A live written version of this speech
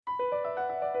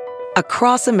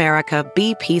Across America,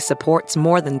 BP supports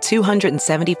more than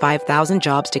 275,000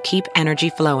 jobs to keep energy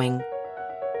flowing.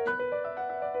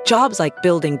 Jobs like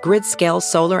building grid-scale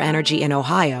solar energy in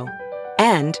Ohio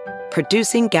and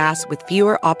producing gas with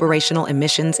fewer operational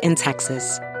emissions in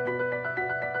Texas.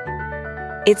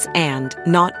 It's and,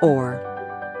 not or.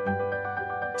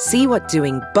 See what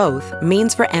doing both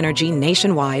means for energy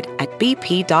nationwide at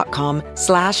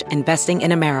bp.com/investing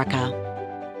in America.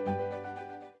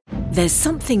 There's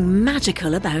something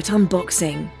magical about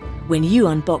unboxing. When you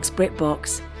unbox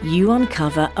BritBox, you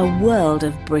uncover a world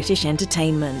of British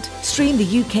entertainment. Stream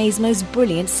the UK's most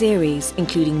brilliant series,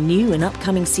 including new and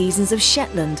upcoming seasons of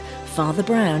Shetland, Father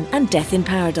Brown and Death in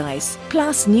Paradise.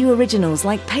 Plus new originals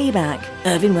like Payback,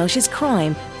 Irving Welsh's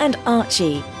Crime and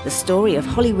Archie, the story of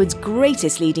Hollywood's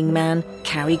greatest leading man,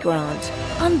 Cary Grant.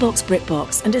 Unbox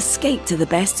BritBox and escape to the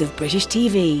best of British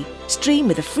TV. Stream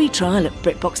with a free trial at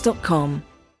BritBox.com.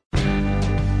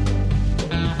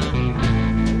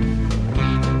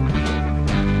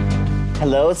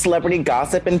 Hello, celebrity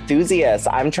gossip enthusiasts.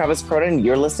 I'm Travis Cronin.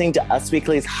 You're listening to Us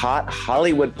Weekly's Hot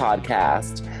Hollywood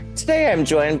podcast. Today, I'm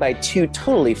joined by two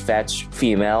totally fetch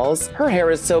females. Her hair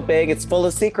is so big, it's full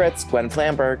of secrets. Gwen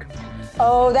Flamberg.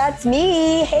 Oh, that's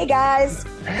me. Hey, guys.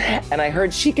 And I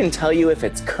heard she can tell you if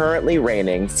it's currently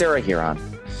raining. Sarah Huron.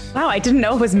 Wow, I didn't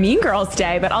know it was Mean Girls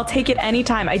Day, but I'll take it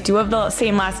anytime. I do have the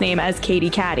same last name as Katie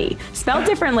Caddy. Spelled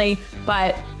differently,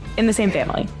 but in the same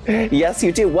family. Yes,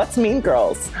 you do. What's Mean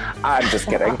Girls? I'm just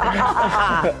kidding.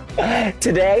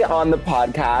 Today on the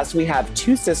podcast, we have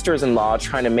two sisters-in-law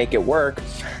trying to make it work,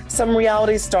 some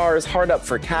reality stars hard up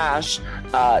for cash,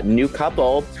 new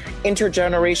couple,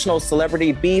 intergenerational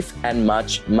celebrity beef, and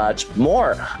much, much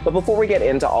more. But before we get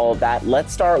into all of that,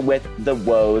 let's start with the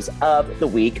woes of the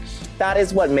week. That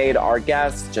is what made our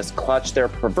guests just clutch their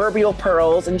proverbial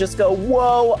pearls and just go,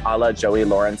 whoa, a la Joey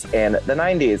Lawrence in the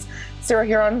 90s. Sarah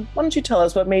Huron, why don't you tell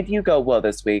us what made you go, whoa,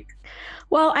 this week?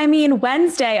 Well, I mean,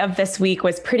 Wednesday of this week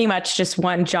was pretty much just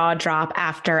one jaw drop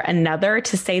after another,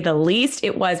 to say the least. We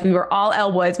were all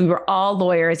Elle Woods. We were all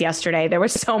lawyers yesterday. There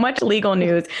was so much legal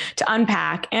news to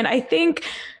unpack. And I think,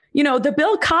 you know, the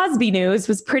Bill Cosby news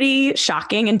was pretty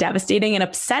shocking and devastating and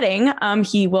upsetting.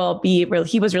 He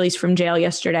was released from jail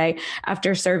yesterday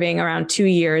after serving around 2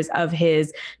 years of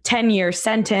his 10-year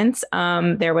sentence.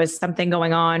 There was something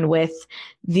going on with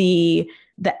the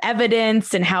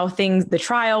evidence and how the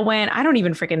trial went. I don't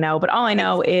even freaking know, but all I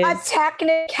know is a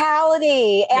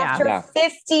technicality. After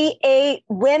 58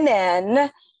 women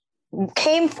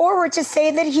came forward to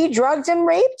say that he drugged and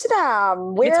raped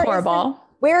them. It's horrible.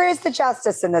 Where is the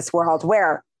justice in this world?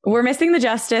 Where? We're missing the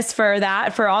justice for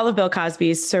that, for all of Bill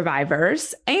Cosby's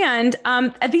survivors. And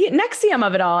at the NXIVM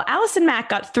of it all, Allison Mack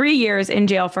got 3 years in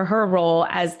jail for her role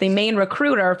as the main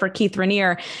recruiter for Keith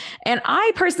Raniere. And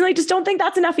I personally just don't think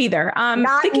that's enough either.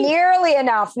 Not nearly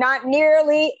enough.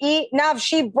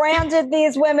 She branded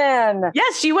these women.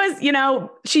 Yes, she was,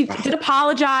 she did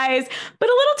apologize, but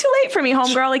a little too late for me,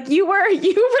 homegirl. Like you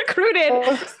recruited,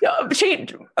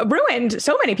 ruined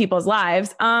so many people's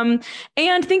lives. And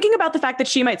thinking about the fact that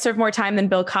she might serve more time than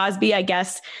Bill Cosby, I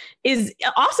guess, is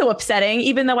also upsetting,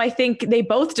 even though I think they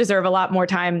both deserve a lot more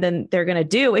time than they're going to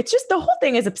do. It's just, the whole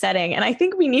thing is upsetting. And I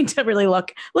think we need to really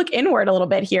look inward a little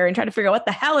bit here and try to figure out what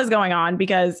the hell is going on,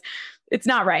 because it's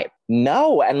not right.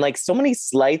 No. And like so many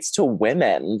slights to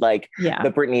women, like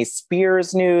the Britney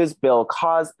Spears news, Bill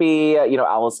Cosby,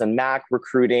 Allison Mack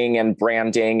recruiting and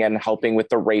branding and helping with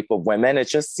the rape of women. It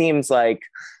just seems like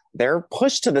they're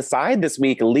pushed to the side this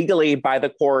week legally by the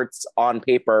courts on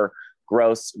paper.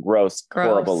 Gross,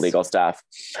 horrible legal stuff.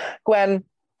 Gwen,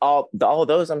 all of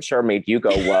those I'm sure made you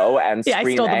go whoa and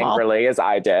scream angrily as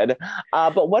I did.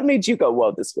 But what made you go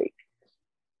whoa this week?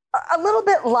 A little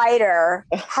bit lighter.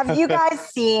 Have you guys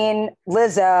seen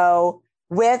Lizzo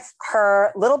with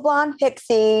her little blonde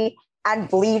pixie and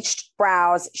bleached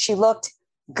brows? She looked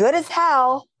good as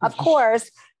hell, of course.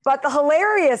 But the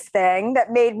hilarious thing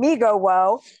that made me go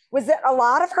whoa was that a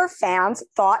lot of her fans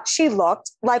thought she looked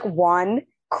like one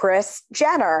Kris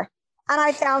Jenner. And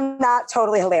I found that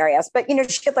totally hilarious. But, she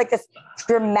had like this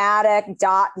dramatic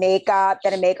dot makeup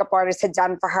that a makeup artist had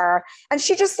done for her. And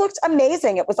she just looked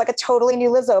amazing. It was like a totally new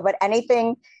Lizzo. But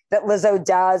anything that Lizzo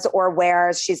does or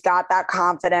wears, she's got that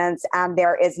confidence. And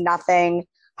there is nothing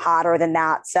hotter than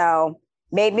that. So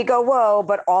made me go, whoa,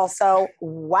 but also,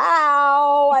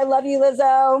 wow, I love you,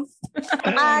 Lizzo.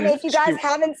 And if you guys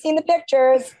haven't seen the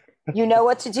pictures, you know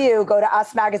what to do. Go to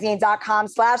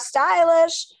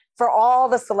usmagazine.com/stylish for all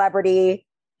the celebrity,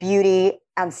 beauty,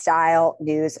 and style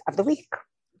news of the week.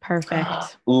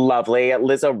 Perfect. Lovely.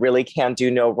 Lizzo really can't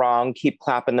do no wrong. Keep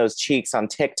clapping those cheeks on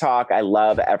TikTok. I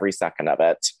love every second of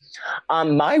it.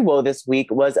 My woe this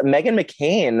week was Meghan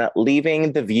McCain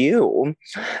leaving The View.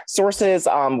 Sources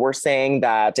were saying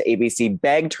that ABC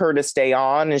begged her to stay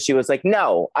on, and she was like,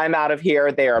 no, I'm out of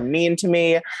here. They are mean to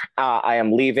me. I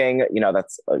am leaving.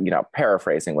 That's,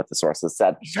 paraphrasing what the sources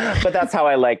said, but that's how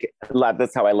I like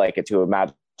it to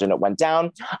imagine it went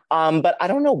down. But I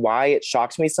don't know why it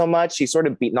shocked me so much. She's sort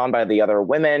of beaten on by the other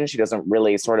women. She doesn't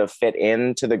really sort of fit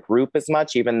into the group as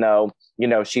much, even though,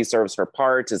 she serves her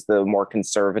part as the more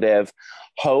conservative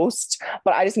host.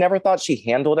 But I just never thought she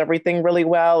handled everything really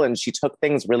well. And she took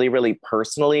things really, really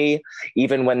personally,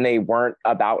 even when they weren't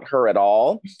about her at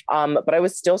all. But I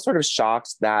was still sort of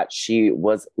shocked that she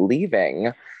was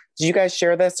leaving. Did you guys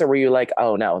share this, or were you like,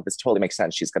 oh no, this totally makes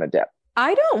sense, she's going to dip?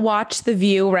 I don't watch The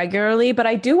View regularly, but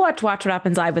I do watch What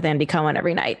Happens Live with Andy Cohen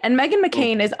every night. And Meghan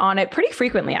McCain is on it pretty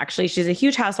frequently, actually. She's a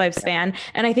huge Housewives fan.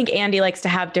 And I think Andy likes to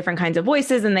have different kinds of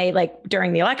voices. And they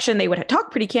during the election, they would talk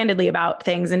pretty candidly about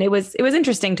things. And it was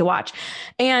interesting to watch.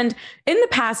 And in the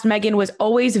past, Meghan was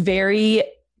always very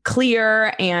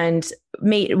clear and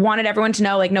wanted everyone to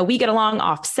know, no, we get along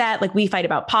offset, we fight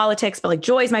about politics, but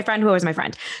Joy's my friend, whoever's my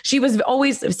friend. She was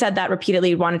always said that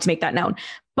repeatedly, wanted to make that known.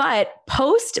 But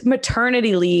post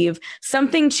maternity leave,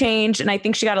 something changed. And I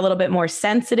think she got a little bit more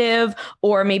sensitive,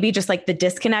 or maybe just the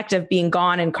disconnect of being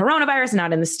gone and coronavirus,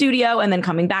 not in the studio, and then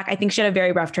coming back. I think she had a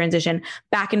very rough transition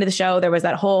back into the show. There was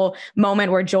that whole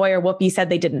moment where Joy or Whoopi said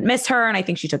they didn't miss her. And I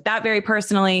think she took that very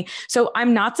personally. So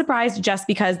I'm not surprised, just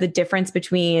because the difference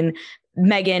between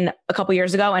Meghan a couple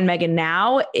years ago and Meghan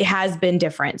now, it has been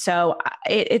different. So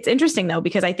it's interesting though,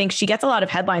 because I think she gets a lot of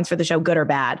headlines for the show, good or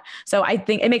bad. So I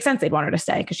think it makes sense they'd want her to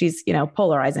stay, because she's,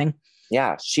 polarizing.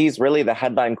 Yeah, she's really the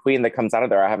headline queen that comes out of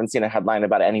there. I haven't seen a headline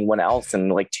about anyone else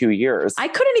in 2 years. I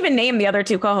couldn't even name the other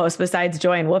two co-hosts besides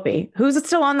Joy and Whoopi. Who's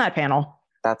still on that panel?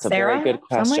 That's a Sarah? very good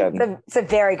question. It's a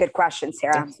very good question,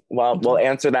 Sarah. Well, we'll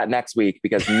answer that next week,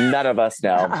 because none of us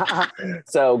know.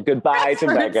 So goodbye to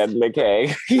Meghan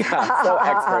McCain. Yeah, so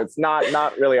experts,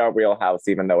 not really our wheelhouse,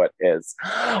 even though it is.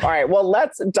 All right, well,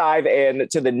 let's dive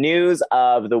into the news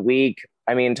of the week.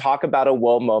 I mean, talk about a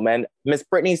woe moment. Miss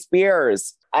Britney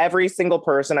Spears. Every single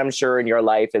person, I'm sure, in your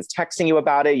life is texting you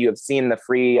about it. You have seen the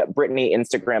free Britney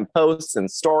Instagram posts and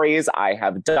stories. I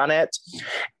have done it.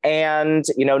 And,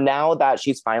 now that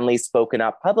she's finally spoken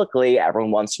up publicly,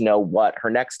 everyone wants to know what her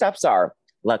next steps are.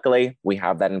 Luckily, we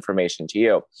have that information to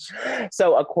you.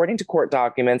 So according to court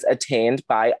documents attained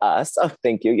by us,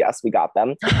 thank you, yes, we got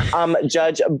them,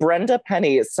 Judge Brenda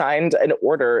Penny signed an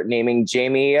order naming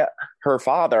Jamie, her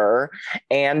father,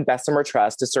 and Bessemer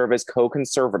Trust to serve as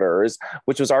co-conservators,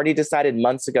 which was already decided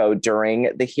months ago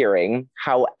during the hearing.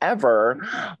 However,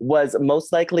 was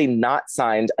most likely not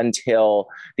signed until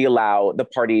they allow the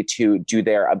party to do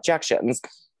their objections.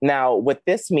 Now, what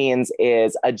this means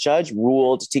is a judge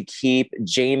ruled to keep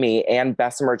Jamie and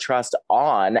Bessemer Trust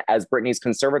on as Britney's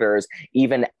conservators,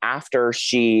 even after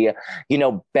she,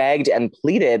 begged and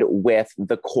pleaded with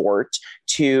the court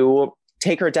to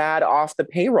take her dad off the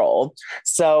payroll.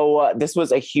 So this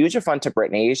was a huge affront to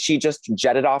Britney. She just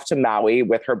jetted off to Maui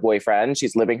with her boyfriend.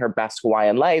 She's living her best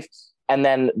Hawaiian life. And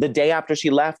then the day after she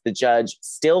left, the judge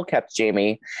still kept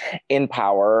Jamie in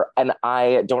power. And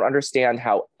I don't understand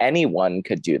how anyone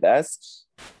could do this.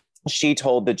 She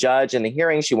told the judge in the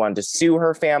hearing she wanted to sue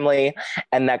her family,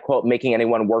 and that, quote, making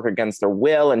anyone work against their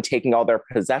will and taking all their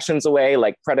possessions away,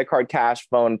 like credit card, cash,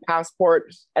 phone,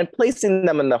 passport, and placing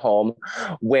them in the home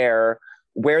where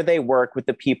they work with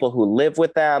the people who live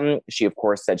with them. She, of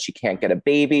course, said she can't get a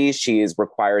baby. She is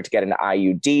required to get an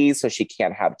IUD, so she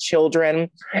can't have children.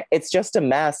 It's just a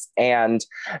mess. And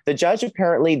the judge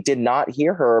apparently did not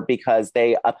hear her because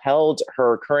they upheld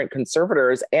her current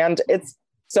conservators. And it's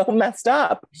so messed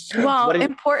up. Well,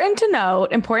 important to note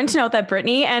that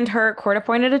Britney and her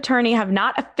court-appointed attorney have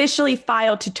not officially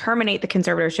filed to terminate the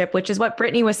conservatorship, which is what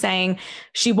Britney was saying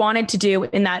she wanted to do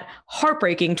in that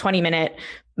heartbreaking 20-minute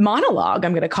monologue,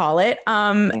 I'm going to call it.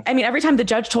 Every time the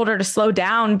judge told her to slow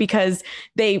down because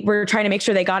they were trying to make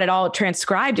sure they got it all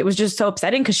transcribed, it was just so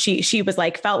upsetting, because she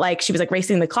felt like she was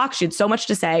racing the clock. She had so much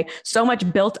to say, so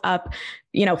much built up,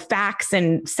 facts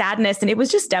and sadness. And it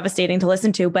was just devastating to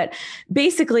listen to. But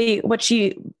basically what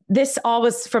she this all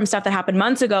was from stuff that happened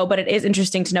months ago, but it is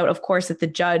interesting to note, of course, that the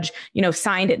judge,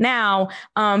 signed it now.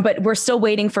 But we're still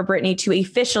waiting for Britney to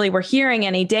officially, we're hearing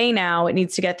any day now, it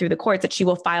needs to get through the courts that she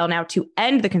will file now to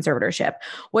end the conservatorship.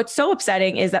 What's so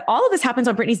upsetting is that all of this happens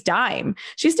on Britney's dime.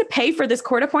 She has to pay for this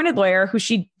court-appointed lawyer who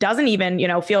she doesn't even,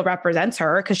 feel represents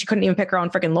her because she couldn't even pick her own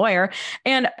freaking lawyer.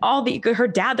 And her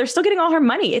dad, they're still getting all her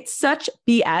money. It's such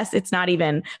BS. It's not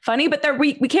even funny, but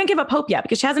we can't give up hope yet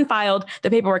because she hasn't filed the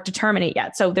paperwork to terminate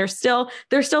yet. So there's still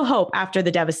hope after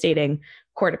the devastating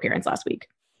court appearance last week.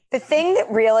 The thing that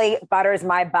really butters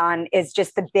my bun is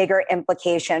just the bigger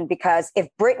implication, because if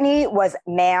Britney was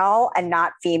male and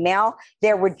not female,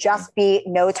 there would just be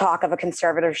no talk of a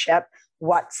conservatorship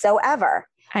whatsoever.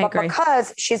 I agree.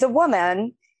 Because she's a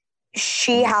woman,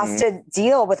 she has to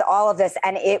deal with all of this.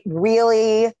 And it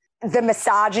really, the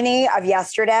misogyny of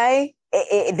yesterday,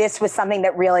 this was something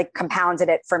that really compounded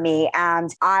it for me.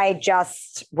 And I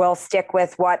just will stick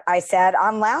with what I said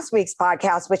on last week's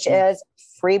podcast, which is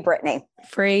free Britney.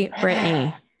 Free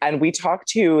Britney. And we talked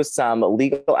to some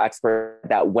legal experts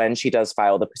that when she does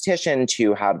file the petition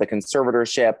to have the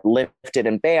conservatorship lifted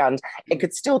and banned, it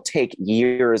could still take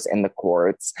years in the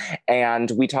courts.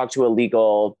 And we talked to a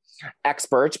legal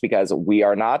expert, because we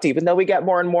are not, even though we get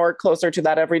more and more closer to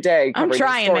that every day. I'm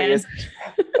trying, man.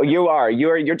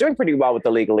 You're doing pretty well with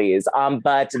the legalese.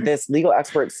 But this legal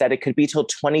expert said it could be till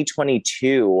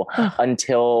 2022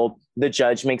 until the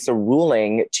judge makes a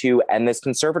ruling to end this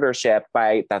conservatorship.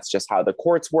 That's just how the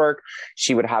courts work.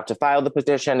 She would have to file the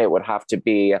petition. It would have to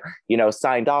be,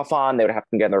 signed off on. They would have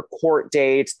to get their court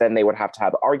date. Then they would have to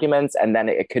have arguments. And then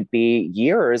it could be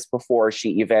years before she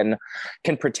even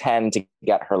can pretend to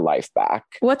get her life back.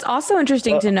 What's also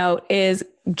interesting to note is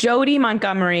Jody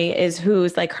Montgomery is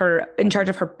who's like her in charge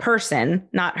of her person,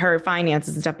 not her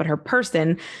finances and stuff, but her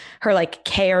person, her like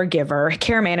care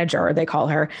manager, they call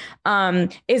her,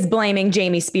 is blaming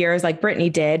Jamie Spears like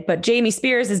Britney did. But Jamie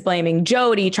Spears is blaming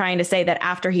Jody, trying to say that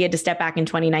after he had to step back in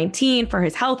 2019 for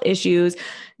his health issues,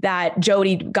 that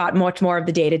Jody got much more of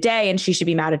the day to day, and she should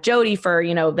be mad at Jody for,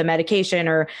 the medication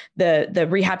or the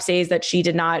rehab stays that she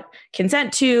did not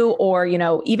consent to, or,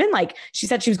 even like she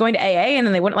said she was going to AA and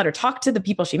then they wouldn't let her talk to the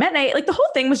people she met in AA. Like the whole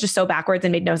thing was just so backwards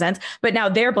and made no sense. But now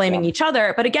they're blaming each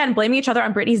other. But again, blaming each other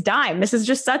on Britney's dime. This is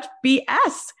just such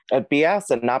BS. BS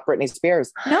and not Britney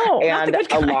Spears. No, and not the good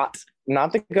kind.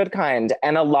 Not the good kind.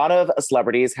 And a lot of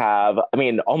celebrities have,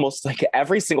 almost like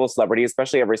every single celebrity,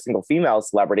 especially every single female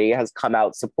celebrity, has come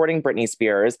out supporting Britney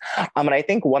Spears. And I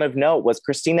think one of note was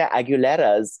Christina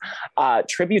Aguilera's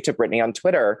tribute to Britney on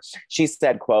Twitter. She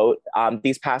said, quote,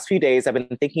 "These past few days, I've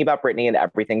been thinking about Britney and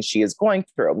everything she is going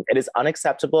through. It is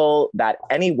unacceptable that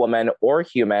any woman or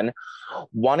human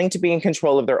wanting to be in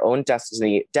control of their own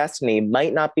destiny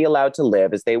might not be allowed to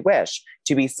live as they wish.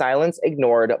 To be silenced,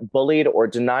 ignored, bullied, or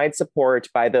denied support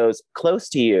by those close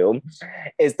to you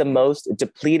is the most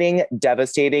depleting,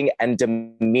 devastating, and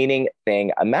demeaning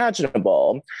thing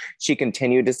imaginable." She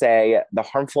continued to say, "The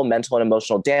harmful mental and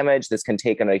emotional damage this can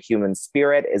take on a human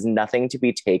spirit is nothing to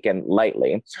be taken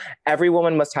lightly. Every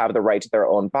woman must have the right to their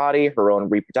own body, her own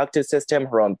reproductive system,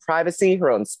 her own privacy, her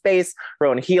own space, her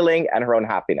own healing, and her own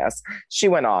happiness." She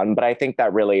went on, but I think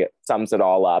that really sums it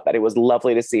all up. And it was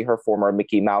lovely to see her former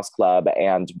Mickey Mouse Club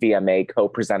and VMA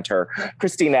co-presenter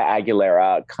Christina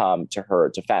Aguilera come to her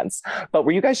defense. But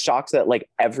were you guys shocked that like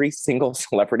every single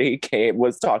celebrity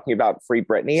was talking about free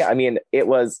Britney? It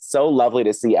was so lovely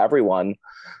to see everyone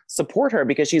support her,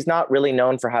 because she's not really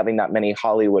known for having that many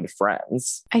Hollywood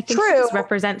friends. I think she just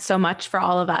represents so much for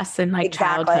all of us in like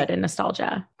childhood and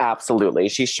nostalgia. Absolutely.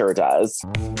 She sure does.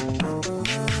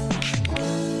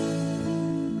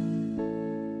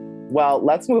 Well,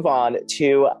 let's move on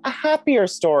to a happier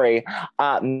story.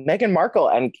 Meghan Markle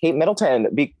and Kate Middleton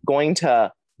going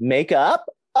to make up?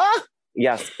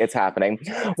 Yes, it's happening.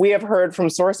 We have heard from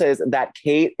sources that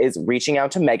Kate is reaching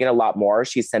out to Meghan a lot more.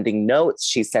 She's sending notes,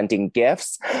 she's sending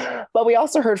gifts. But we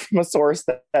also heard from a source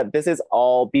that this is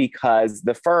all because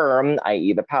the firm,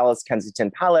 i.e. the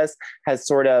Kensington Palace, has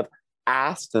sort of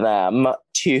asked the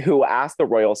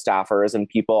royal staffers and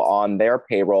people on their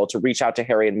payroll to reach out to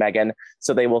Harry and Meghan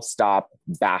so they will stop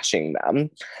bashing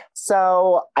them.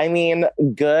 So,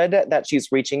 good that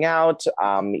she's reaching out,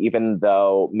 even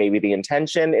though maybe the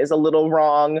intention is a little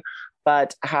wrong,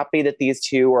 but happy that these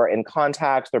two are in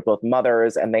contact. They're both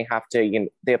mothers and they have to,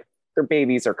 their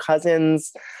babies are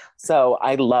cousins. So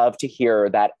I love to hear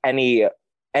that any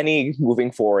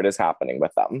moving forward is happening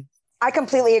with them. I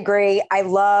completely agree. I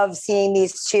love seeing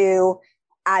these two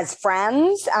as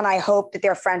friends, and I hope that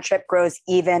their friendship grows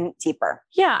even deeper.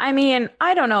 Yeah, I mean,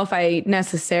 I don't know if I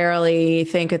necessarily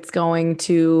think it's going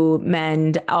to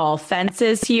mend all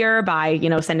fences here by, you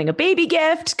know, sending a baby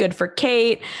gift. Good for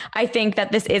Kate. I think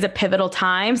that this is a pivotal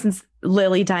time since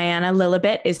Diana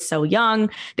Lilibet is so young.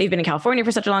 They've been in California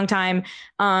for such a long time.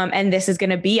 And this is going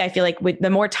to be, I feel like with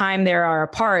the more time they are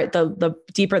apart, the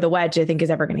deeper the wedge I think is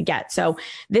ever going to get. So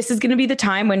this is going to be the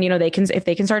time when, you know, if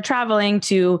they can start traveling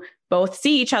to both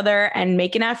see each other and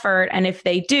make an effort. And if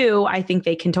they do, I think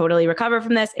they can totally recover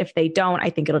from this. If they don't, I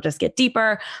think it'll just get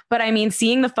deeper. But I mean,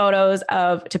 seeing the photos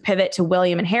to pivot to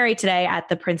William and Harry today at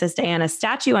the Princess Diana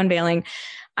statue unveiling,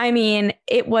 I mean,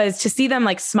 it was to see them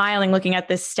like smiling, looking at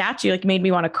this statue, like made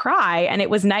me want to cry. And it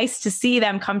was nice to see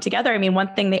them come together. I mean,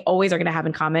 one thing they always are going to have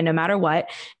in common, no matter what,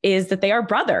 is that they are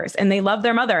brothers and they love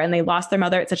their mother and they lost their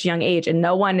mother at such a young age. And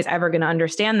no one is ever going to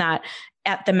understand that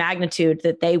at the magnitude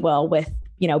that they will with,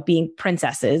 you know, being prince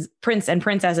and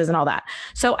princesses and all that.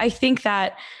 So I think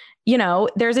that, you know,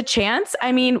 there's a chance.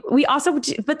 I mean,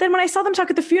 but then when I saw them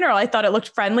talk at the funeral, I thought it looked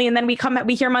friendly. And then we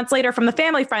hear months later from the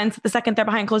family friends that the second they're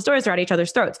behind closed doors, they're at each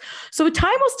other's throats. So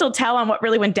time will still tell on what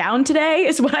really went down today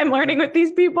is what I'm learning with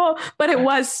these people. But it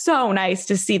was so nice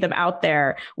to see them out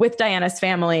there with Diana's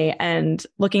family and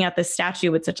looking at this statue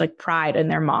with such like pride in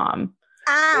their mom.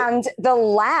 And the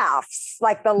laughs,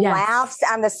 like the laughs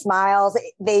and the smiles,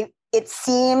 it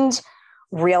seemed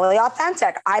really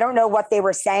authentic. I don't know what they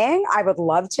were saying. I would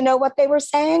love to know what they were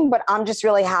saying, but I'm just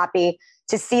really happy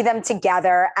to see them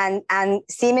together and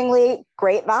seemingly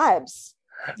great vibes.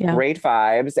 Yeah. Great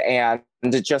vibes. And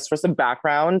just for some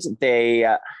background,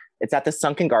 it's at the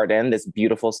Sunken Garden, this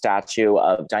beautiful statue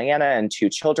of Diana and 2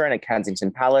 children at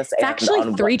Kensington Palace. It's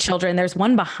actually 3 children. There's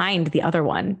one behind the other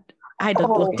one. I had to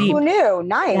look deep. Who knew?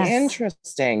 Nice. Yes.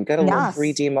 Interesting. Good little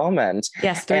 3D moment.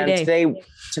 Yes, 3D. And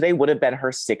today would have been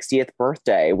her 60th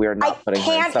birthday. We are not putting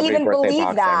her in celebrity birthday boxing. I can't even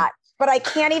believe that. But I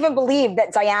can't even believe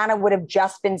that Diana would have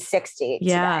just been 60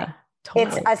 today.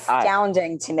 Totally. It's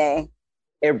astounding to me.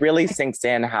 It really sinks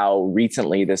in how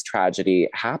recently this tragedy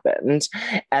happened.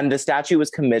 And the statue was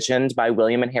commissioned by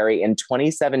William and Harry in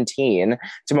 2017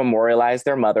 to memorialize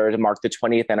their mother to mark the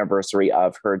 20th anniversary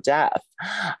of her death.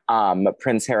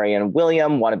 Prince Harry and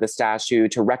William wanted the statue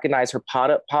to recognize her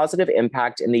positive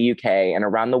impact in the UK and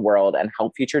around the world and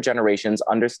help future generations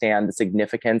understand the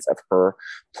significance of her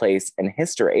place in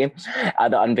history.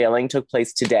 The unveiling took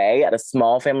place today at a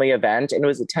small family event and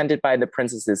was attended by the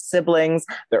princess's siblings,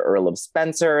 the Earl of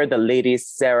Spencer, the Lady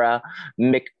Sarah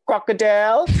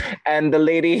McCrocodile, and the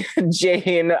Lady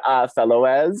Jane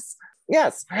Fellowes.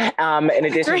 Yes. In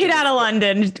addition, straight out of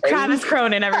London, Travis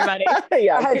Cronin, everybody.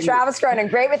 Travis Cronin,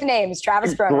 great with names.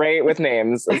 Travis Cronin, great with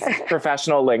names.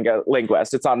 Professional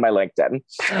linguist. It's on my LinkedIn.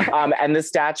 And the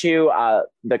statue,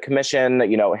 the commission,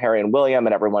 you know, Harry and William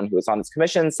and everyone who was on this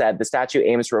commission said the statue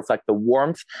aims to reflect the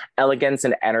warmth, elegance,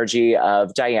 and energy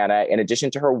of Diana, in addition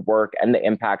to her work and the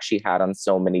impact she had on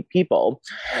so many people.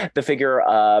 The figure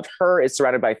of her is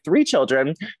surrounded by 3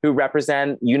 children who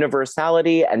represent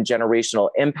universality and generational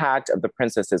impact of the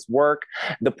princess's work.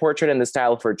 The portrait and the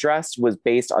style of her dress was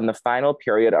based on the final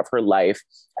period of her life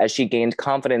as she gained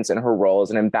confidence in her role as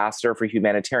an ambassador for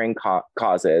humanitarian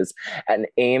causes and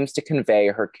aims to convey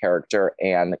her character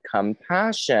and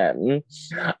compassion.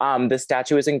 The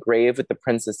statue is engraved with the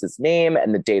princess's name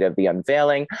and the date of the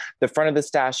unveiling. The front of the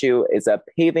statue is a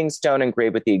paving stone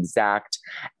engraved with the exact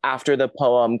after the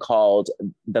poem called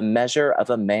The Measure of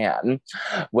a Man,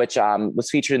 which was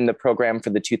featured in the program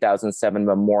for the 2007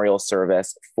 memorial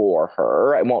service for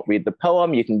her. I won't read the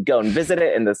poem. You can go and visit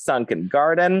it in the Sunken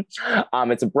Garden.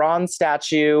 It's a bronze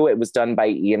statue. It was done by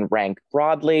Ian Rank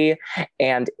Broadley,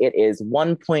 and it is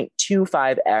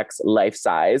 1.25x life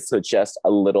size, so just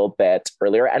a little bit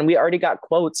earlier. And we already got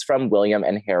quotes from William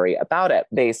and Harry about it.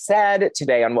 They said,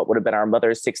 today on what would have been our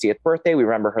mother's 60th birthday, we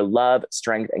remember her love,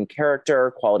 strength, and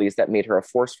character, qualities that made her a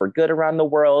force for good around the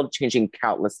world, changing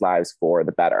countless lives for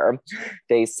the better.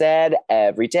 They said,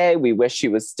 every day we wish she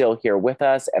was still here with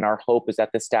us, and our hope is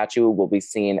that the statue will be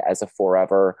seen as a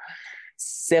forever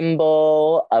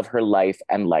symbol of her life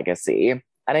and legacy.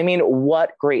 And I mean,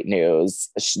 what great news.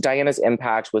 Diana's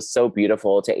impact was so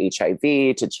beautiful to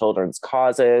HIV, to children's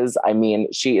causes. I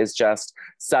mean, she is just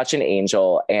such an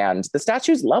angel, and the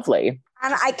statue's lovely.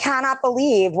 And I cannot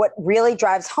believe what really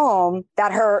drives home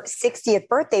that her 60th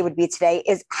birthday would be today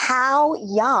is how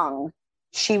young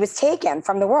she was taken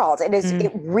from the world.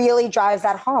 It really drives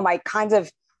that home. I kind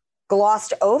of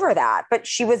glossed over that, but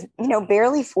she was,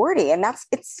 barely 40, and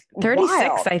it's 36,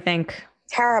 wild. I think.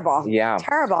 Terrible. Yeah.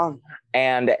 Terrible.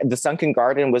 And the Sunken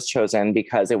Garden was chosen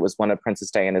because it was one of Princess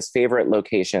Diana's favorite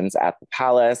locations at the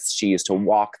palace. She used to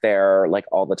walk there like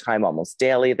all the time, almost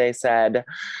daily, they said.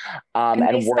 And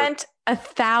they spent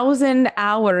 1,000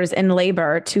 hours in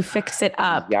labor to fix it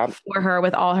up for her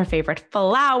with all her favorite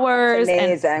flowers.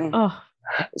 That's amazing.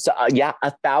 So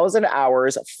 1,000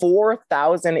 hours,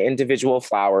 4,000 individual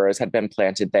flowers had been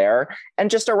planted there. And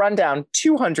just a rundown,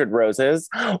 200 roses,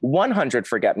 100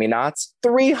 forget-me-nots,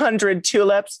 300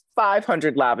 tulips,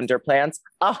 500 lavender plants,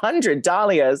 100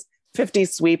 dahlias, 50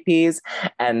 sweet peas,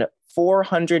 and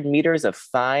 400 meters of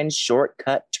fine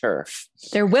shortcut turf.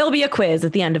 There will be a quiz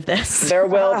at the end of this. There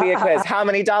will be a quiz. How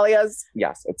many dahlias?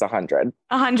 Yes, it's 100.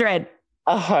 100.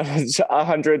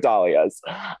 100 dahlias.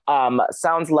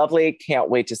 Sounds lovely. Can't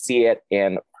wait to see it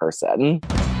in person.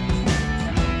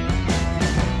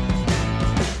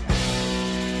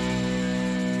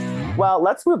 Well,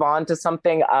 let's move on to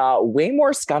something way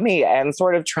more scummy and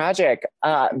sort of tragic.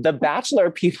 The Bachelor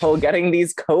people getting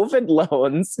these COVID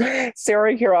loans.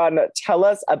 Sarah Huron, tell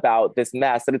us about this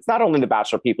mess. And it's not only the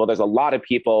Bachelor people. There's a lot of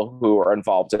people who are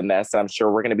involved in this. And I'm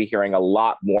sure we're going to be hearing a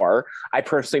lot more. I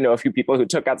personally know a few people who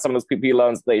took out some of those PPP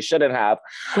loans they shouldn't have.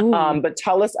 But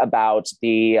tell us about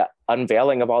the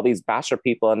unveiling of all these Bachelor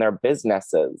people and their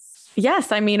businesses.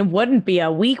 Yes, I mean, wouldn't be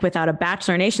a week without a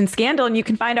Bachelor Nation scandal, and you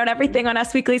can find out everything on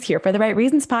Us Weekly's Here for the Right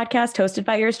Reasons podcast, hosted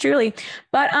by yours truly.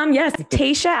 But yes,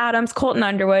 Tayshia Adams, Colton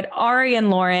Underwood, Ari and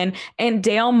Lauren, and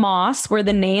Dale Moss were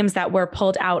the names that were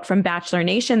pulled out from Bachelor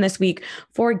Nation this week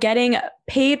for getting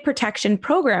paid protection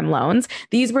program loans.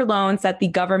 These were loans that the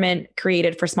government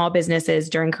created for small businesses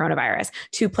during coronavirus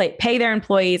to pay their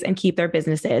employees and keep their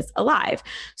businesses alive.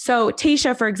 So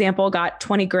Tayshia, for example, got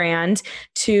 20 grand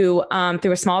to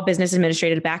through a small business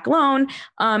administrative back loan.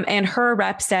 And her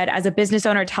rep said, as a business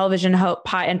owner, television host,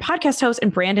 and podcast host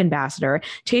and brand ambassador,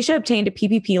 Tayshia obtained a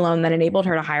PPP loan that enabled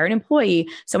her to hire an employee,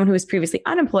 someone who was previously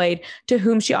unemployed, to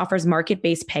whom she offers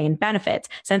market-based pay and benefits.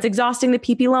 Since exhausting the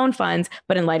PP loan funds,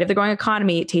 but in light of the growing economy,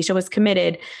 Tayshia was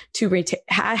committed to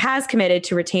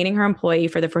retaining her employee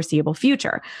for the foreseeable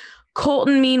future.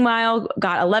 Colton, meanwhile,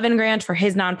 got 11 grand for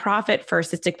his nonprofit for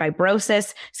cystic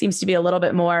fibrosis. Seems to be a little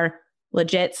bit more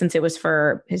legit since it was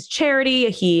for his charity.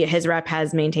 His rep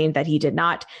has maintained that he did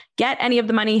not get any of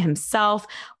the money himself.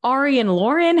 Ari and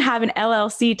Lauren have an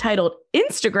LLC titled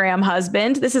Instagram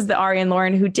Husband. This is the Ari and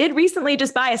Lauren who did recently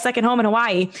just buy a second home in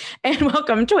Hawaii and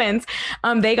welcome twins.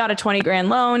 They got a 20 grand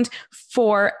loan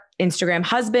for Instagram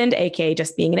Husband, aka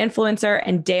just being an influencer.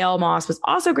 And Dale Moss was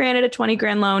also granted a 20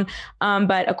 grand loan,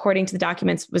 but according to the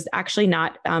documents, was actually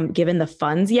not given the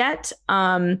funds yet.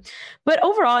 But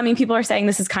overall, I mean, people are saying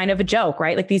this is kind of a joke,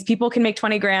 right? Like these people can make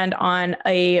 20 grand on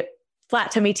a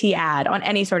flat tummy tea ad, on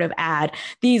any sort of ad.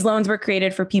 These loans were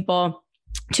created for people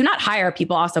to not hire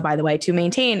people, also, by the way, to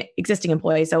maintain existing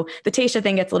employees. So the Tayshia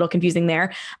thing gets a little confusing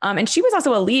there. And she was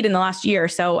also a lead in the last year.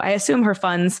 So I assume her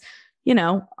funds,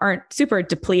 aren't super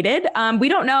depleted. We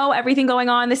don't know everything going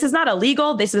on. This is not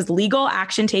illegal. This is legal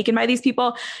action taken by these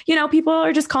people. People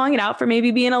are just calling it out for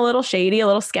maybe being a little shady, a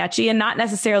little sketchy, and not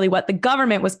necessarily what the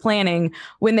government was planning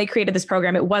when they created this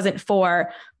program. It wasn't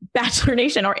for Bachelor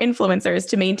Nation or influencers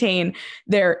to maintain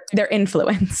their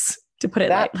influence. To put it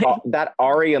lightly. That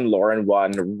Ari and Lauren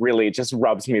one really just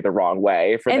rubs me the wrong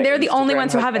way. And they're the only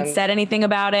ones who haven't said anything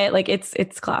about it. Like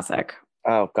it's classic.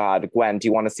 Oh God, Gwen, do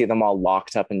you want to see them all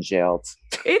locked up and jailed?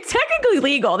 It's technically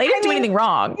legal. They didn't do anything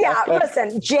wrong. Yeah,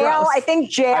 listen, jail. Gross. I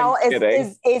think jail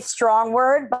is a strong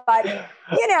word, but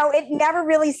it never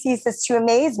really ceases to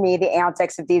amaze me, the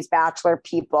antics of these Bachelor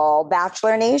people.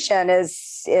 Bachelor Nation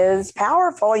is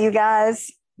powerful, you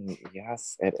guys.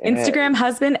 Yes, it is. Instagram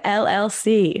Husband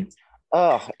LLC.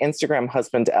 Oh, Instagram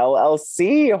Husband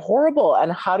LLC, horrible.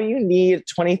 And how do you need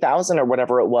 20,000 or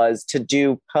whatever it was to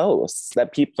do posts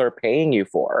that people are paying you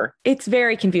for? It's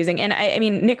very confusing. And I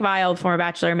mean, Nick Viall, former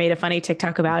Bachelor, made a funny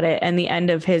TikTok about it. And the end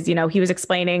of his, he was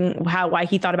explaining why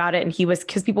he thought about it. And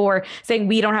because people were saying,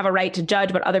 we don't have a right to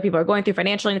judge what other people are going through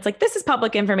financially. And it's like, this is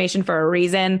public information for a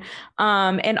reason.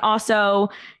 And also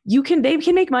they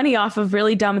can make money off of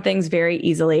really dumb things very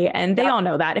easily. And they all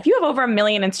know that. If you have over 1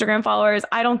 million Instagram followers,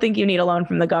 I don't think you need a loan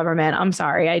from the government. I'm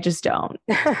sorry. I just don't.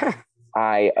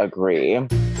 I agree.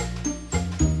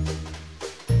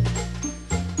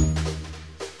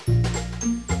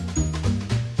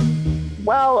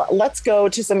 Well, let's go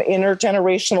to some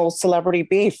intergenerational celebrity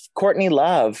beef. Courtney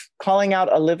Love calling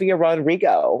out Olivia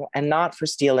Rodrigo, and not for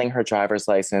stealing her driver's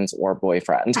license or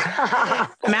boyfriend.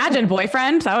 Imagine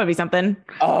boyfriend. That would be something.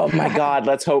 Oh my God.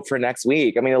 Let's hope for next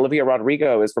week. I mean, Olivia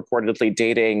Rodrigo is reportedly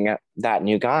dating that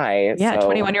new guy. Yeah,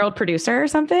 21-year-old producer or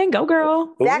something. Go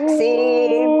girl.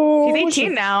 Sexy. She's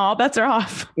 18 now. All bets are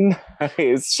off.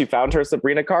 Nice. She found her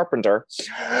Sabrina Carpenter.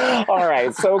 All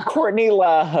right. So Courtney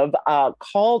Love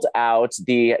called out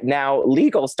the now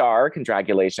legal star,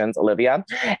 congratulations, Olivia.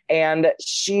 And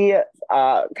she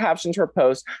captioned her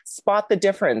post, "Spot the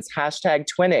difference,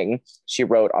 #twinning," she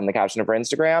wrote on the caption of her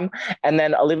Instagram. And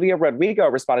then Olivia Rodrigo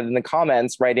responded in the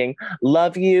comments writing,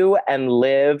 "Love you and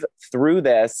live through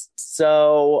this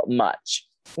so much,"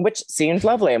 which seemed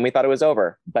lovely. And we thought it was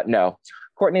over, but no.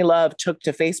 Courtney Love took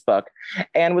to Facebook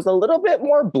and was a little bit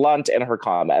more blunt in her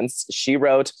comments. She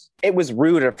wrote, "It was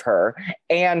rude of her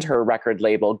and her record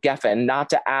label, Geffen, not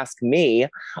to ask me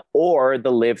or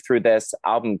the Live Through This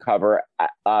album cover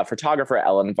photographer,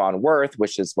 Ellen Von Worth,"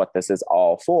 which is what this is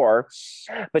all for.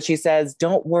 But she says,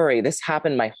 "Don't worry, this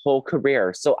happened my whole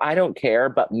career, so I don't care,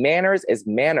 but manners is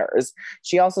manners."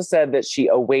 She also said that she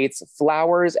awaits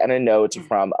flowers and a note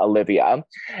from Olivia.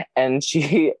 And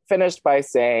she finished by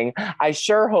saying, "I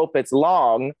sure hope it's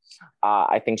long."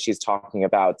 I think she's talking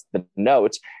about the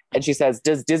note. And she says,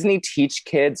 "Does Disney teach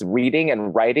kids reading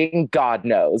and writing? God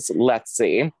knows. Let's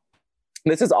see."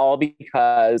 This is all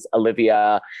because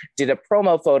Olivia did a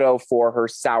promo photo for her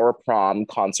Sour Prom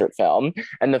concert film.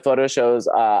 And the photo shows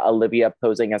Olivia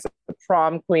posing as a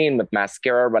prom queen with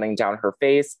mascara running down her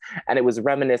face. And it was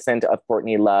reminiscent of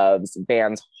Courtney Love's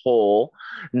band's Hole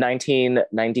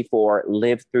 1994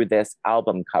 Live Through This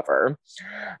album cover.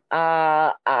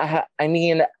 I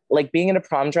mean, like being in a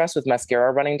prom dress with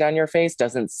mascara running down your face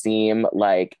doesn't seem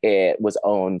like it was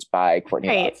owned by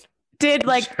Courtney Love.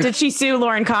 Did she sue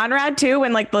Lauren Conrad too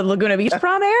when like the Laguna Beach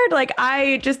prom aired? Like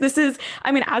as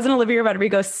an Olivia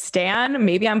Rodrigo stan,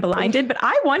 maybe I'm blinded, but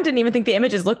one, didn't even think the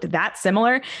images looked that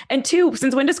similar. And two,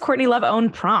 since when does Courtney Love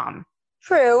own prom?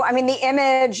 True. I mean, the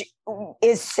image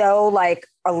is so like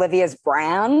Olivia's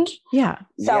brand. Yeah.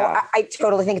 So yeah. I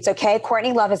totally think it's okay.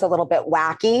 Courtney Love is a little bit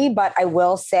wacky, but I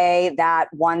will say that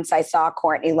once I saw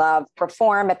Courtney Love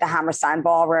perform at the Hammerstein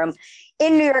Ballroom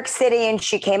in New York City, and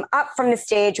she came up from the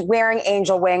stage wearing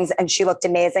angel wings and she looked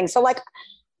amazing. So like,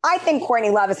 I think Courtney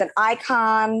Love is an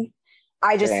icon.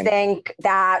 I just think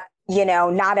that,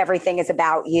 not everything is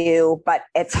about you, but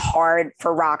it's hard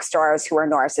for rock stars who are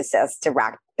narcissists to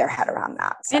wrap their head around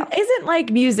that. So. And isn't like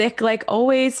music, like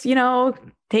always,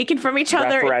 taken from each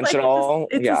other? Referential.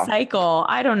 It's a cycle.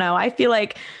 I don't know. I feel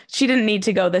like she didn't need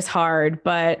to go this hard,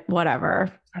 but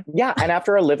whatever. Yeah. And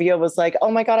after Olivia was like, "Oh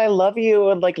my God, I love you,"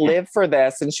 and like live for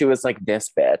this. And she was like,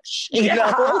 "This bitch,"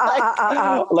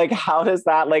 like how does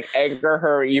that like anger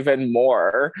her even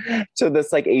more to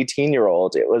this like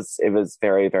 18-year-old? It was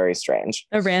very, very strange.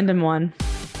 A random one.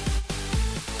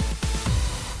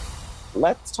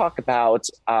 Let's talk about,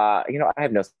 I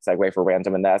have no segue for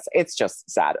random in this. It's just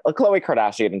sad. Khloe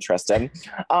Kardashian and Tristan.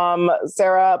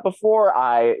 Sarah, before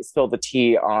I spill the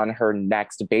tea on her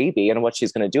next baby and what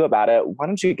she's going to do about it, why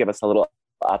don't you give us a little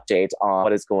update on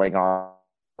what is going on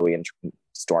in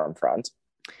Stormfront?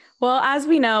 Well, as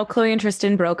we know, Khloe and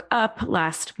Tristan broke up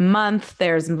last month.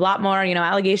 There's a lot more,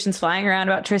 allegations flying around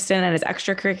about Tristan and his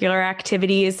extracurricular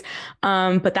activities.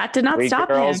 But that did not stop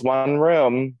him. 3 girls, 1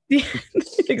 room.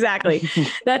 Exactly.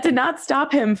 That did not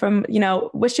stop him from,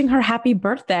 wishing her happy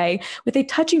birthday with a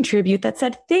touching tribute that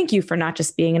said, "Thank you for not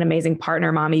just being an amazing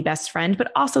partner, mommy, best friend,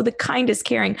 but also the kindest,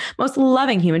 caring, most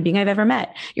loving human being I've ever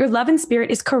met. Your love and spirit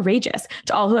is courageous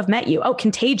to all who have met you." Oh,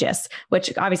 contagious,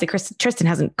 which obviously Tristan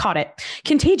hasn't caught it.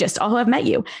 Contagious to all who have met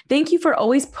you. Thank you for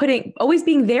always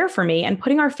being there for me and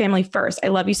putting our family first. I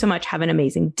love you so much. Have an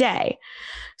amazing day.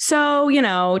 So,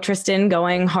 Tristan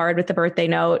going hard with the birthday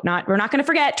note. We're not going to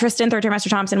forget, Tristan, third trimester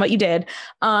Thompson, what you did.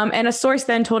 And a source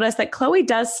then told us that Khloe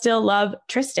does still love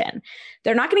Tristan.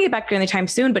 They're not going to get back together anytime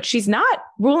soon, but she's not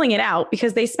ruling it out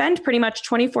because they spend pretty much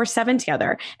 24/7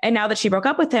 together. And now that she broke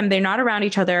up with him, they're not around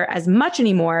each other as much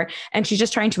anymore. And she's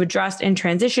just trying to adjust and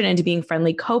transition into being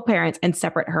friendly co-parents and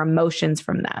separate her emotions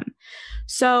from them.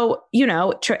 So,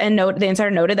 the insider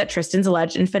noted that Tristan's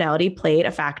alleged infidelity played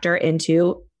a factor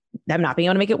into them not being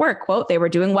able to make it work. Quote, "They were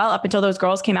doing well up until those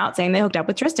girls came out saying they hooked up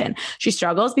with Tristan. She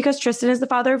struggles because Tristan is the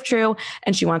father of True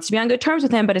and she wants to be on good terms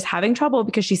with him, but is having trouble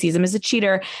because she sees him as a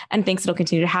cheater and thinks it'll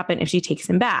continue to happen if she takes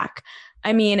him back."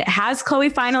 I mean, has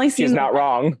Khloe finally seen? She's not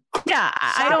wrong. Yeah,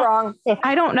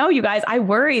 I don't know, you guys. I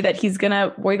worry that he's going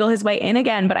to wiggle his way in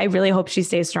again, but I really hope she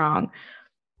stays strong.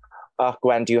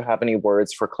 Gwen, do you have any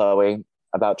words for Khloe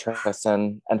about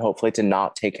Tristan and hopefully to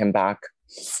not take him back?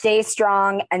 Stay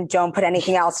strong and don't put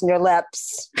anything else in your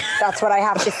lips. That's what I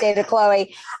have to say to Khloe.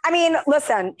 I mean,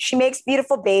 listen, she makes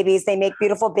beautiful babies. They make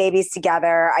beautiful babies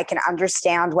together. I can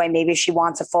understand why maybe she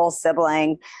wants a full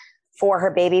sibling. for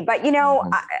her baby. But, you know,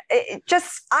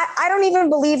 I don't even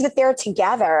believe that they're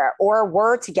together or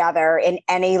were together in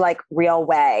any like real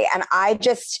way. And I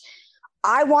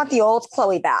want the old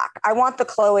Chloe back. I want the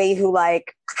Chloe who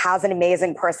like has an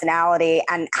amazing personality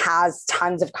and has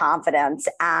tons of confidence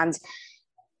and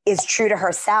is true to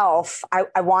herself.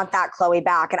 I want that Chloe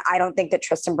back. And I don't think that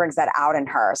Tristan brings that out in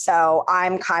her. So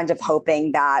I'm kind of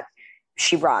hoping that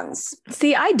she runs.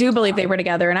 See, I do believe they were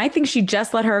together. And I think she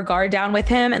just let her guard down with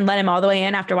him and let him all the way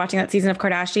in after watching that season of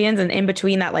Kardashians. And in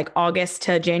between that, like August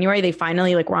to January, they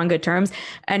finally like were on good terms.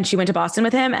 And she went to Boston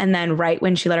with him. And then right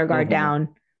when she let her guard down,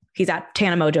 he's at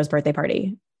Tana Mojo's birthday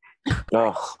party.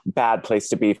 Oh, bad place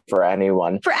to be for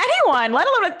anyone. For anyone, let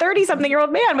alone a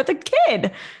 30-something-year-old man with a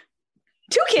kid.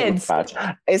 2 kids.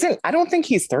 I don't think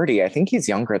he's 30. I think he's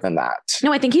younger than that.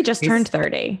 No, I think he just turned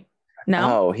 30.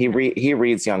 No. Oh, he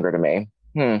reads younger to me.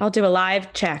 I'll do a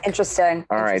live check. Interesting.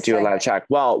 All right, do a live check.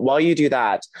 Well, while you do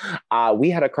that, we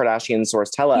had a Kardashian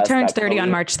source tell us he turned 30 on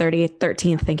March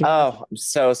 13th. Thank you. Oh, I'm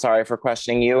so sorry for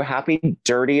questioning you. Happy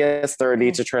dirtiest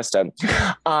 30 to Tristan.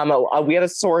 We had a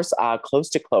source close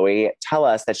to Chloe tell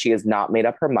us that she has not made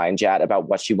up her mind yet about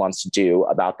what she wants to do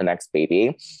about the next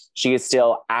baby. She is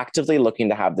still actively looking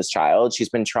to have this child. She's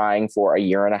been trying for 1.5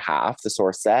 years, the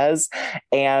source says.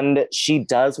 And she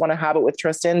does want to have it with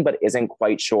Tristan, but isn't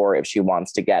quite sure if she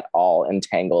wants to get all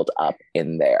entangled up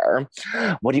in there.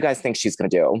 What do you guys think she's going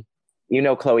to do? You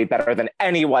know Chloe better than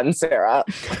anyone, Sarah.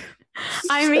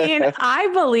 I mean, I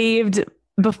believed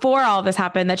before all of this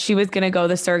happened that she was going to go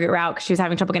the surrogate route because she was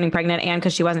having trouble getting pregnant and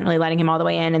because she wasn't really letting him all the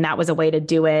way in. And that was a way to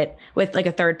do it with like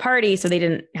a third party. So they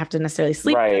didn't have to necessarily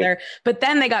sleep together. But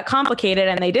then they got complicated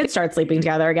and they did start sleeping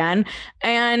together again.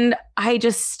 And I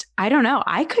don't know.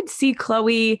 I could see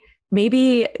Chloe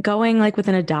maybe going like with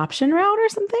an adoption route or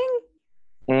something.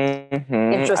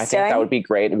 Interesting. I think that would be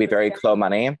great. It'd be very Chloe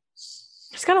money.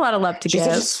 She's got a lot of love to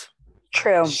give.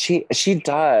 True. She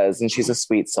does. And she's a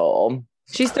sweet soul.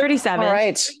 She's 37. All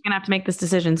right. She's going to have to make this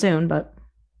decision soon, but.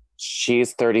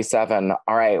 She's 37.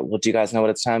 All right. Well, do you guys know what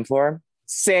it's time for?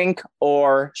 Sink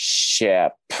or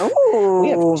ship.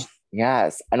 Ooh.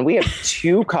 Yes. And we have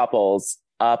 2 couples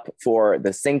up for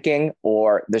the sinking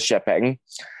or the shipping.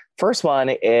 First one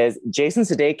is Jason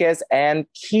Sudeikis and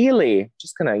Keely.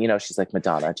 Just gonna, she's like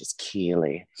Madonna, just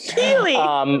Keely. Keely.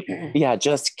 Yeah,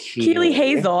 just Keely. Keely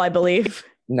Hazel, I believe.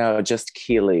 No, just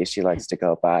Keely. She likes to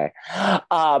go by.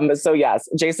 So yes,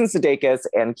 Jason Sudeikis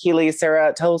and Keely.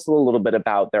 Sarah, tell us a little bit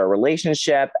about their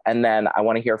relationship. And then I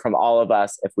want to hear from all of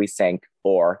us if we sink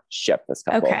or ship this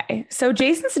couple. Okay. So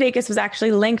Jason Sudeikis was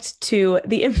actually linked to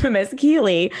the infamous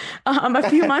Keely a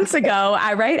few months ago,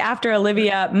 right after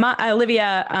Olivia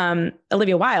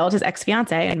Wilde, his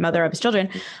ex-fiance and mother of his children,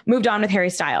 moved on with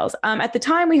Harry Styles. At the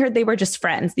time, we heard they were just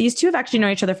friends. These two have actually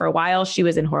known each other for a while. She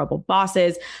was in Horrible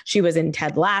Bosses. She was in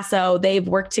Ted Lasso. They've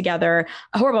worked together.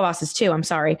 Horrible Bosses too. I'm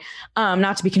sorry.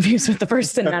 Not to be confused with the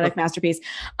first cinematic masterpiece.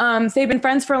 So they've been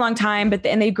friends for a long time,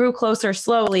 and they grew closer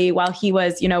slowly while he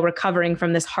was, recovering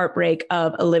from this heartbreak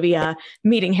of Olivia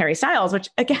meeting Harry Styles, which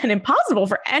again, impossible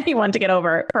for anyone to get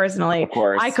over personally. Of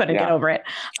course, I couldn't get over it.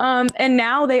 And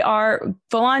now they are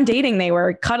full on dating. They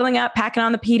were cuddling up, packing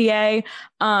on the PDA,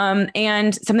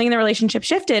 and something in the relationship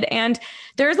shifted. And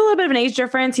there's a little bit of an age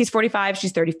difference. He's 45,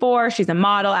 she's 34. She's a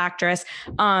model actress.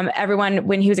 Everyone,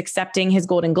 when he was accepting his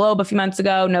Golden Globe a few months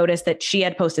ago, noticed that she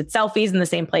had posted selfies in the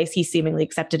same place he seemingly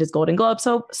accepted his Golden Globe.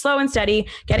 So slow and steady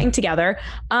getting together.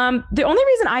 The only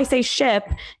reason I say ship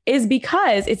is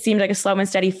because it seemed like a slow and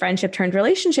steady friendship turned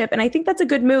relationship. And I think that's a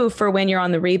good move for when you're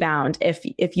on the rebound,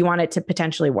 if you want it to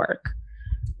potentially work.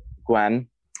 Gwen,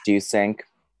 do you sink?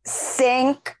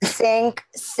 Sink,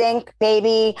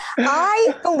 baby.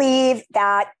 I believe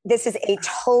that this is a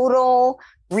total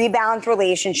rebound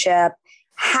relationship.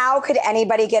 How could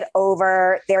anybody get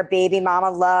over their baby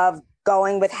mama love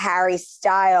going with Harry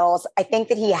Styles? I think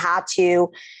that he had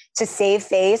to save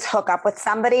face, hook up with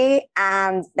somebody.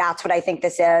 And that's what I think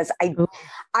this is.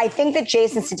 I think that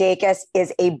Jason Sudeikis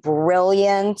is a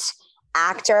brilliant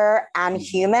actor and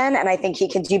human. And I think he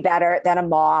can do better than a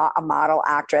model,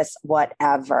 actress,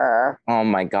 whatever. Oh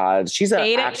my God. She's an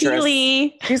actress.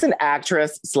 Keely. She's an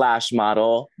actress /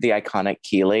 model, the iconic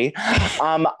Keely.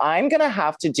 I'm going to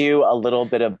have to do a little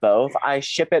bit of both. I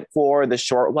ship it for the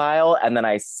short while and then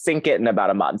I sink it in about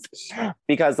a month.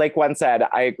 Because like Gwen said,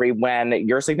 I agree, when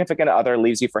your significant other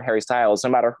leaves you for Harry Styles, no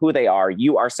matter who they are,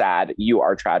 you are sad, you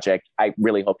are tragic. I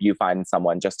really hope you find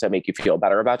someone just to make you feel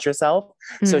better about yourself.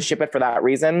 So ship it for that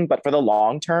reason. But for the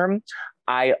long term,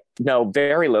 I know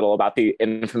very little about the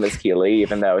infamous Keely,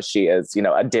 even though she is,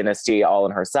 a dynasty all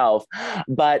in herself.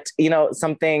 But,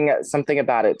 something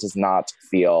about it does not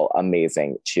feel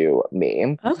amazing to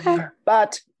me. Okay.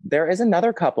 But there is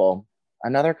another couple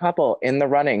in the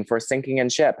running for sinking in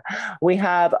ship. We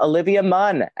have Olivia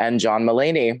Munn and John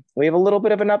Mulaney. We have a little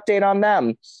bit of an update on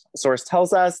them. A source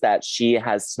tells us that she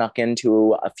has snuck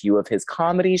into a few of his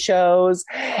comedy shows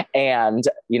and,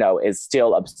 is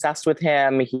still obsessed with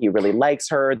him. He really likes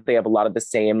her. They have a lot of the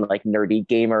same like nerdy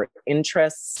gamer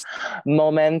interests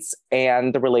moments,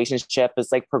 and the relationship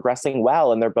is like progressing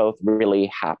well, and they're both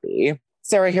really happy.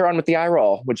 Sarah, here on with the eye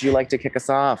roll. Would you like to kick us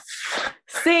off?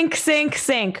 Sink.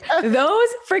 Those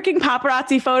freaking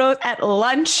paparazzi photos at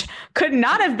lunch could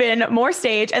not have been more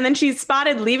staged. And then she's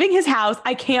spotted leaving his house.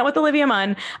 I can't with Olivia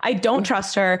Munn. I don't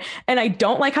trust her. And I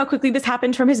don't like how quickly this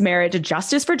happened from his marriage.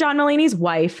 Justice for John Mulaney's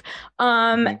wife.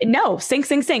 No,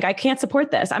 sink. I can't support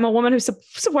this. I'm a woman who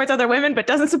supports other women, but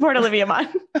doesn't support Olivia Munn.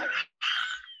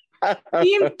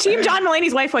 Team John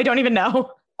Mulaney's wife, who I don't even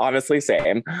know. Honestly,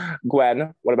 same.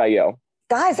 Gwen, what about you?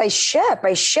 Guys, I ship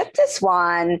this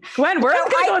one. Gwen, we're going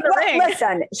to go in the ring.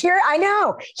 Listen, I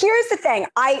know. Here's the thing.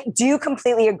 I do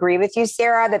completely agree with you,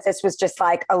 Sarah, that this was just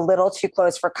like a little too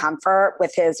close for comfort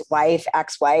with his wife,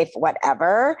 ex-wife,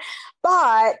 whatever.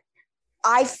 But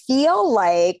I feel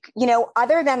like,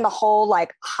 other than the whole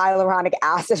like hyaluronic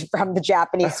acid from the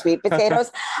Japanese sweet potatoes,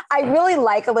 I really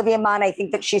like Olivia Munn. I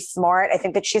think that she's smart. I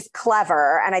think that she's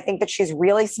clever. And I think that she's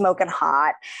really smoking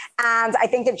hot. And I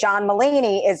think that John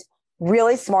Mulaney is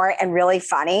really smart and really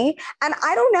funny. And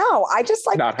I don't know. I just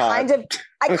like I kind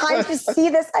of see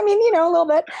this. I mean, a little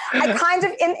bit. I kind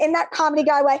of in that comedy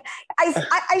guy way.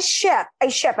 I ship.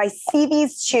 I see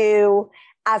these two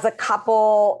as a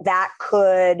couple that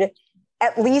could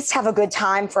at least have a good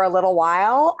time for a little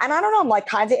while. And I don't know. I'm like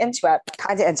kind of into it.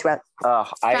 Travis,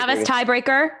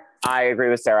 tiebreaker. I agree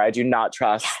with Sarah. I do not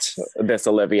trust this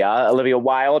Olivia. Olivia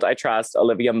Wilde, I trust.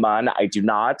 Olivia Munn, I do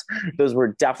not. Those were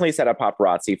definitely set up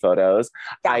paparazzi photos.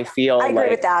 Yeah, I agree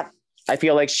with that. I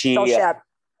feel like she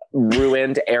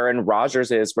ruined Aaron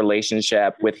Rodgers'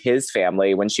 relationship with his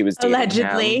family when she was dating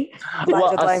allegedly.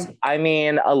 Well,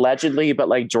 allegedly, but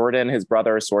like Jordan, his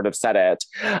brother, sort of said it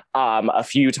a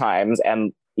few times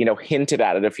and hinted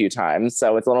at it a few times.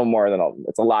 So it's a little more than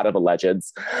it's a lot of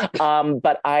allegeds.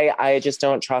 But I just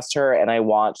don't trust her. And I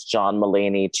want John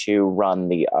Mulaney to run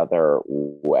the other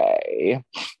way.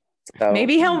 So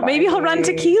maybe he'll run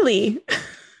to Keely.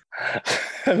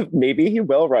 Maybe he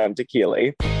will run to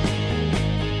Keely.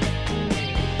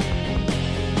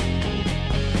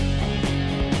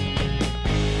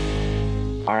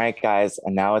 All right, guys.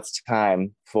 And now it's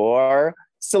time for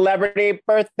Celebrity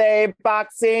Birthday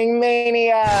Boxing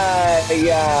Mania.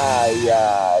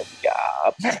 Yeah.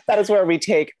 That is where we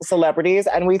take celebrities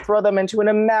and we throw them into an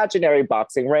imaginary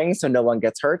boxing ring so no one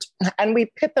gets hurt. And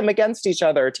we pit them against each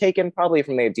other, taken probably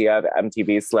from the idea of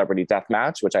MTV's Celebrity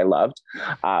Deathmatch, which I loved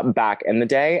back in the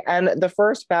day. And the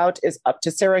first bout is up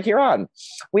to Sarah Huron.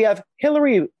 We have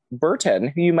Hillary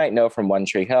Burton, who you might know from One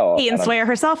Tree Hill. Peyton Sawyer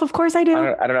herself, of course I do.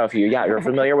 I don't know if you're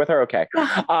familiar with her. Okay.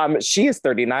 She is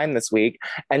 39 this week,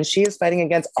 and she is fighting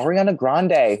against Ariana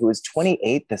Grande, who is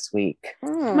 28 this week.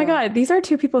 Oh my God. These are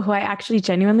two people who I actually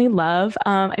genuinely love.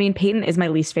 Peyton is my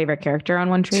least favorite character on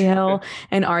One Tree Hill,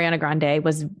 and Ariana Grande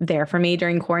was there for me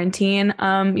during quarantine,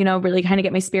 really kind of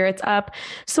get my spirits up.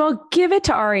 So I'll give it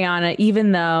to Ariana,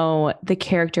 even though the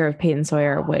character of Peyton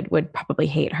Sawyer would probably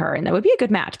hate her, and that would be a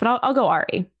good match, but I'll go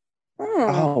Ari.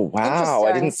 Oh, wow.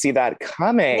 I didn't see that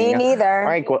coming. Me neither. All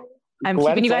right, I'm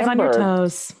keeping you guys on your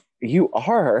toes. You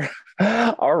are.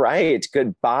 All right.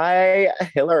 Goodbye,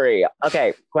 Hillary.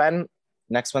 Okay, Gwen,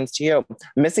 next one's to you.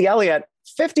 Missy Elliott,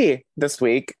 50 this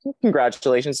week.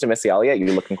 Congratulations to Missy Elliott. You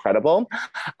look incredible.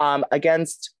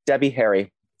 Against Debbie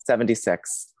Harry,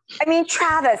 76. I mean,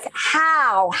 Travis,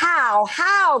 how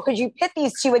could you pit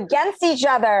these two against each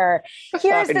other?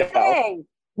 Here's the thing.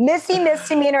 Missy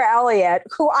Misdemeanor Elliott,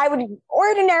 who I would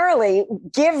ordinarily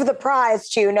give the prize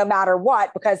to no matter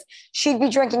what, because she'd be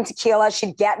drinking tequila,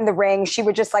 she'd get in the ring, she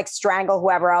would just like strangle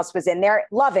whoever else was in there,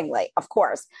 lovingly, of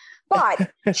course.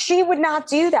 But she would not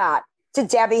do that to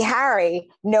Debbie Harry,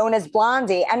 known as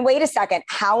Blondie. And wait a second,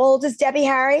 how old is Debbie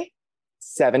Harry?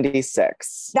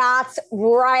 76. That's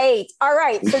right. All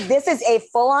right. So this is a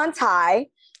full-on tie.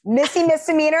 Missy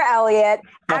Misdemeanor Elliott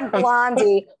and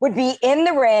Blondie would be in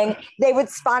the ring. They would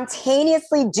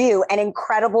spontaneously do an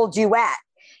incredible duet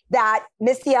that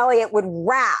Missy Elliott would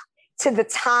rap to The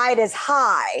Tide is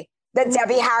High that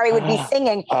Debbie Harry would be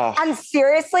singing. And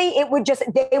seriously,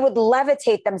 they would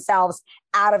levitate themselves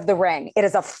out of the ring. It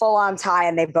is a full-on tie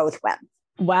and they both win.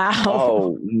 Wow.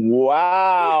 Oh,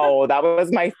 wow. Oh, that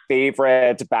was my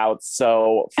favorite bout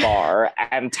so far.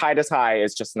 And Titus High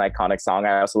is just an iconic song.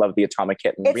 I also love the Atomic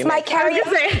Kitten It's remix. my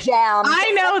karaoke jam.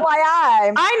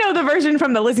 I know the version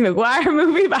from the Lizzie McGuire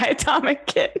movie by Atomic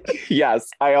Kitten. Yes,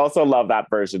 I also love that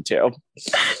version too.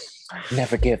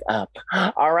 Never give up.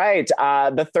 All right.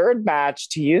 The third match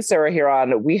to you, Sarah, here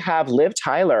on, we have Liv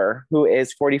Tyler, who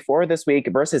is 44 this week,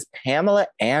 versus Pamela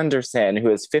Anderson, who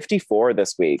is 54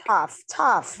 this week.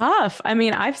 Tough. I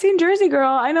mean, I've seen Jersey Girl.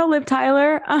 I know Liv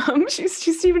Tyler.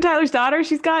 She's Steven Tyler's daughter.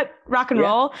 She's got rock and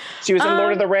roll. She was in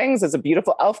Lord of the Rings as a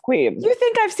beautiful elf queen. You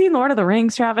think I've seen Lord of the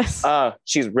Rings, Travis?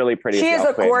 She's really pretty. She is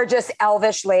a gorgeous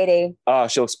elvish lady. Oh,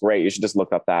 she looks great. You should just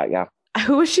look up that. Yeah.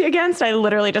 Who was she against? I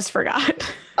literally just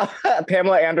forgot.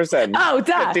 Pamela Anderson. Oh,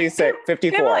 duh.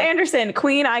 54. Pamela Anderson,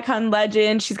 queen, icon,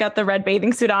 legend. She's got the red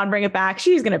bathing suit on. Bring it back.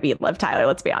 She's going to beat Liv Tyler.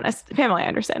 Let's be honest. Pamela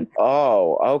Anderson.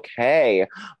 Oh, okay.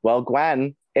 Well,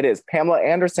 Gwen, it is Pamela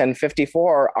Anderson,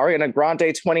 54, Ariana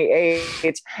Grande,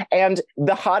 28, and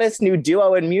the hottest new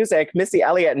duo in music, Missy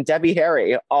Elliott and Debbie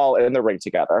Harry, all in the ring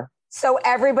together. So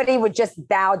everybody would just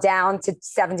bow down to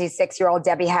 76-year-old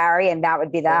Debbie Harry, and that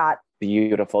would be that.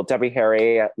 Beautiful. Debbie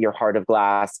Harry, your heart of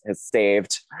glass is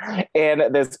saved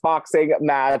in this boxing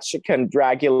match.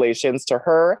 Congratulations to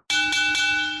her.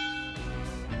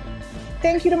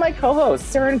 Thank you to my co-hosts,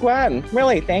 Sarah and Gwen.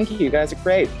 Really, thank you. You guys are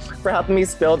great for helping me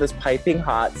spill this piping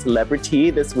hot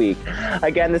celebrity this week.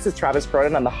 Again, this is Travis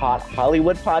Cronin on the Hot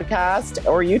Hollywood podcast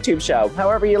or YouTube show,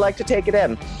 however you like to take it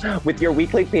in, with your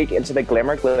weekly peek into the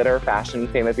glamour, glitter, fashion,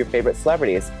 fame of your favorite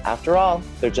celebrities. After all,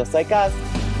 they're just like us.